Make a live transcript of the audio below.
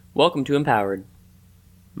Welcome to Empowered.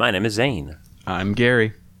 My name is Zane. I'm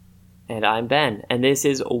Gary. And I'm Ben. And this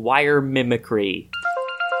is Wire Mimicry.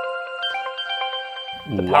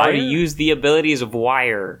 The power to use the abilities of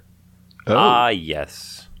wire.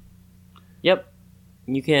 Yes. Yep.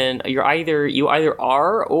 You either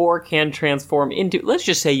are or can transform into, let's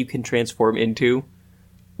just say you can transform into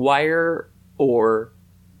wire or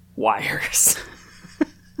wires.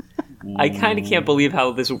 I kind of can't believe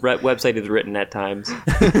how this website is written at times.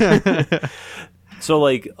 So,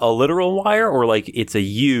 like, a literal wire, or like it's a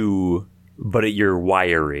you, but you're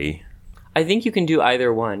wiry? I think you can do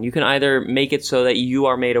either one. You can either make it so that you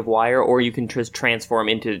are made of wire, or you can just transform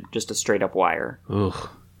into just a straight-up wire. Ugh.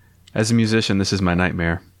 As a musician, this is my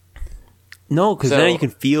nightmare. No, because then you can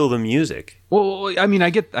feel the music. Well, I mean,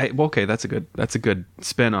 okay, that's a good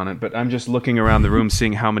spin on it. But I'm just looking around the room,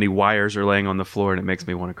 seeing how many wires are laying on the floor, and it makes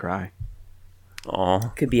me want to cry. Aw.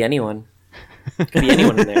 Could be anyone. Could be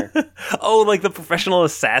anyone in there. Oh, like the professional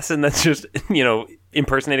assassin that's just,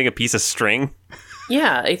 impersonating a piece of string?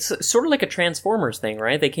 Yeah, it's sort of like a Transformers thing,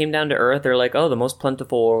 right? They came down to Earth, they're like, oh, the most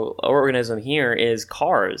plentiful organism here is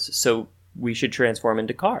cars, so we should transform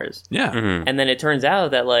into cars. Yeah. Mm-hmm. And then it turns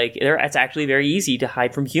out that, like, it's actually very easy to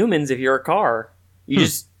hide from humans if you're a car. You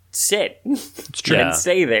just sit and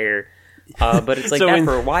stay there. But it's like so that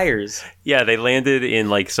for wires. Yeah, they landed in,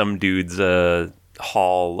 like, some dude's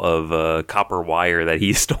haul of copper wire that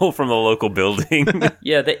he stole from the local building.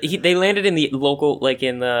 Yeah, they landed in the local, like,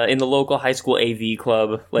 in the local high school AV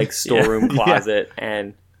club, like, storeroom closet,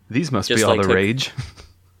 and these must be all the rage.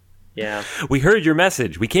 Yeah. We heard your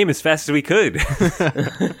message. We came as fast as we could.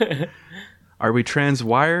 Are we trans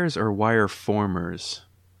wires or wire formers?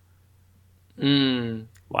 Wow.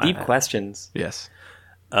 Deep questions. Yes.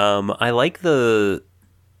 I like the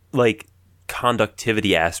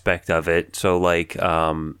conductivity aspect of it. So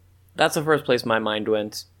that's the first place my mind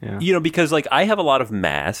went. Yeah. Because I have a lot of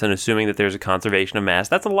mass, and assuming that there's a conservation of mass,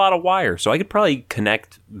 that's a lot of wire. So I could probably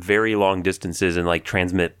connect very long distances and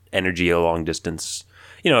transmit energy a long distance.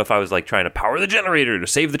 If I was trying to power the generator to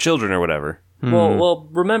save the children or whatever. Well,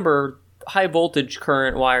 remember, high voltage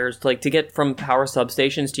current wires, to get from power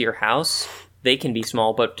substations to your house, they can be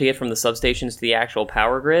small, but to get from the substations to the actual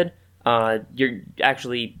power grid, you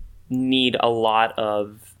actually need a lot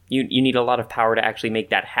of you need a lot of power to actually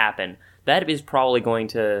make that happen. That is probably going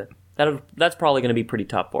to that's probably going to be pretty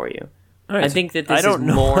tough for you. Right, I think that this is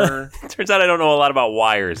more. Turns out I don't know a lot about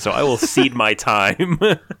wires, so I will cede my time.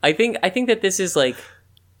 I think that this is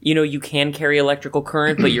you can carry electrical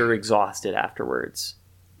current, but you're exhausted afterwards.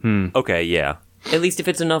 Okay, yeah. At least if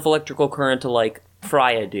it's enough electrical current to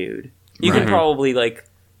fry a dude, you can probably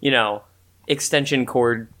extension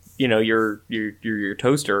cord your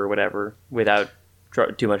toaster or whatever without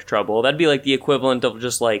too much trouble. That'd be the equivalent of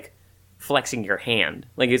just flexing your hand.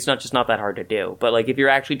 It's not that hard to do. But if you're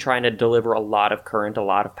actually trying to deliver a lot of current, a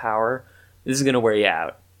lot of power, this is going to wear you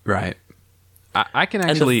out. Right. I can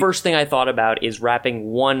actually... And the first thing I thought about is wrapping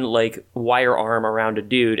one wire arm around a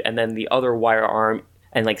dude and then the other wire arm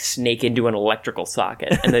and snake into an electrical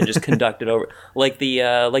socket and then just conduct it over. Like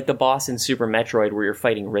the boss in Super Metroid where you're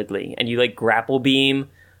fighting Ridley and you grapple beam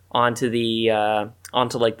onto the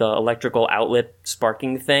electrical outlet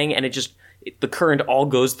sparking thing, and the current all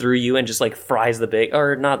goes through you and just fries the big,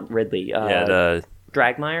 or not Ridley,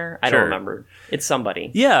 Dragmire? I don't remember. It's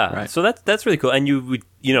somebody. Yeah, right. So that's really cool. And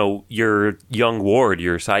your young ward,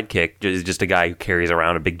 your sidekick, is just a guy who carries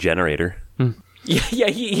around a big generator. Yeah,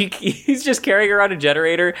 he's just carrying around a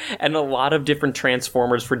generator and a lot of different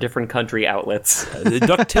transformers for different country outlets. The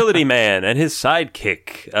Ductility Man and his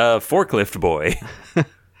sidekick, Forklift Boy.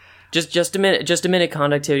 Just a minute,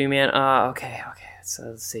 Conductivity Man. Okay. So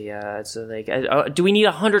let's see. Do we need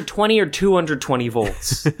 120 or 220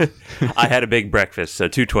 volts? I had a big breakfast, so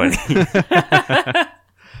 220.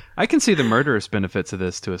 I can see the murderous benefits of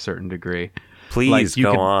this to a certain degree. Please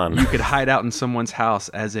go on. You could hide out in someone's house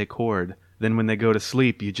as a cord. Then when they go to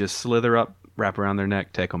sleep, you just slither up, wrap around their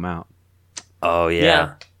neck, take them out. Oh,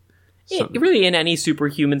 yeah. Really, in any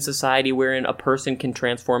superhuman society wherein a person can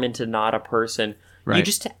transform into not a person, right. You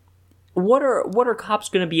just... What are cops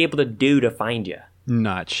going to be able to do to find you?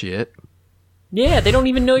 Not shit. Yeah, they don't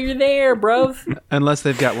even know you're there, bruv. Unless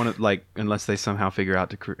they've got unless they somehow figure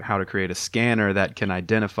out how to create a scanner that can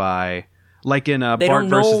identify, in Bart versus the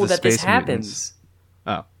Space Mutants. They don't know that this happens.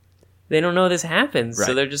 Oh. They don't know this happens, right.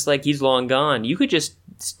 So they're just he's long gone. You could just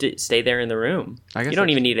stay there in the room. I guess you don't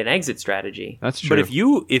even need an exit strategy. That's true. But if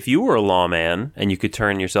you were a lawman and you could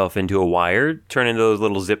turn yourself into a wire, turn into those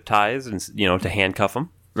little zip ties and to handcuff them.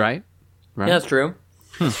 Right. Yeah, that's true.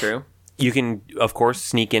 That's true. You can, of course,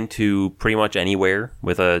 sneak into pretty much anywhere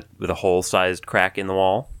with a hole-sized crack in the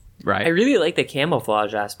wall. Right. I really like the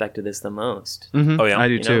camouflage aspect of this the most. Mm-hmm. Oh, yeah? I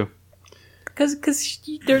do too. Because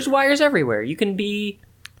there's wires everywhere. You can be,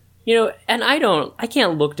 and I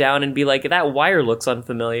can't look down and be like, that wire looks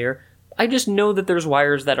unfamiliar. I just know that there's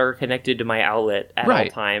wires that are connected to my outlet at all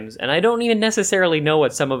times, and I don't even necessarily know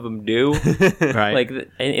what some of them do. Right. Like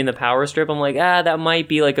in the power strip, I'm like, that might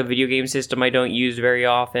be like a video game system I don't use very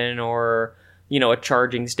often, or a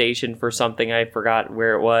charging station for something I forgot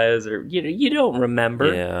where it was, or you don't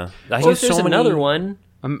remember. Yeah, There's so another one.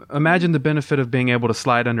 Imagine the benefit of being able to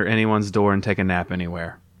slide under anyone's door and take a nap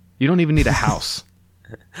anywhere. You don't even need a house.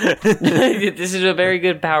 This is a very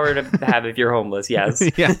good power to have if you're homeless. Yes.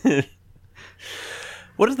 Yeah.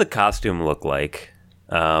 What does the costume look like?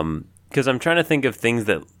 Because I'm trying to think of things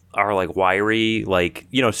that are like wiry, like,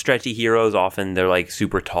 stretchy heroes. Often they're like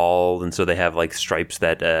super tall, and so they have like stripes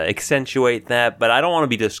that accentuate that. But I don't want to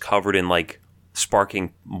be just covered in like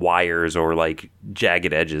sparking wires or like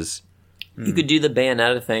jagged edges. You could do the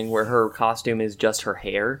Bayonetta thing where her costume is just her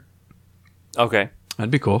hair. Okay. That'd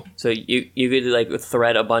be cool. So you could like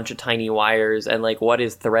thread a bunch of tiny wires, and like, what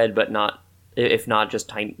is thread but not, if not just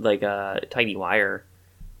tiny, like a tiny wire,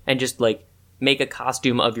 and just like make a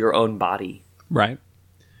costume of your own body. Right.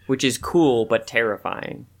 Which is cool but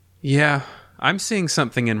terrifying. Yeah. I'm seeing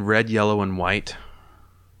something in red, yellow, and white.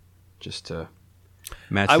 Just to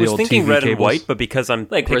match the old TV cables. I was thinking red and white, but because I'm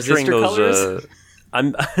like picturing resistor those... colors?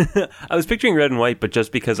 I was picturing red and white, but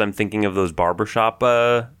just because I'm thinking of those barbershop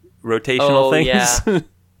rotational things.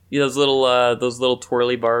 Yeah, those little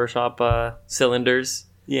twirly barbershop cylinders.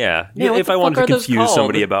 Yeah. Yeah, if I wanted to confuse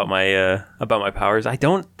somebody about my powers, I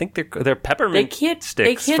don't think they're peppermint sticks.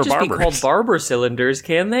 They can't for just barbers. be called barber cylinders,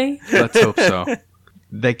 can they? Let's hope so.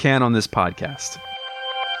 They can on this podcast.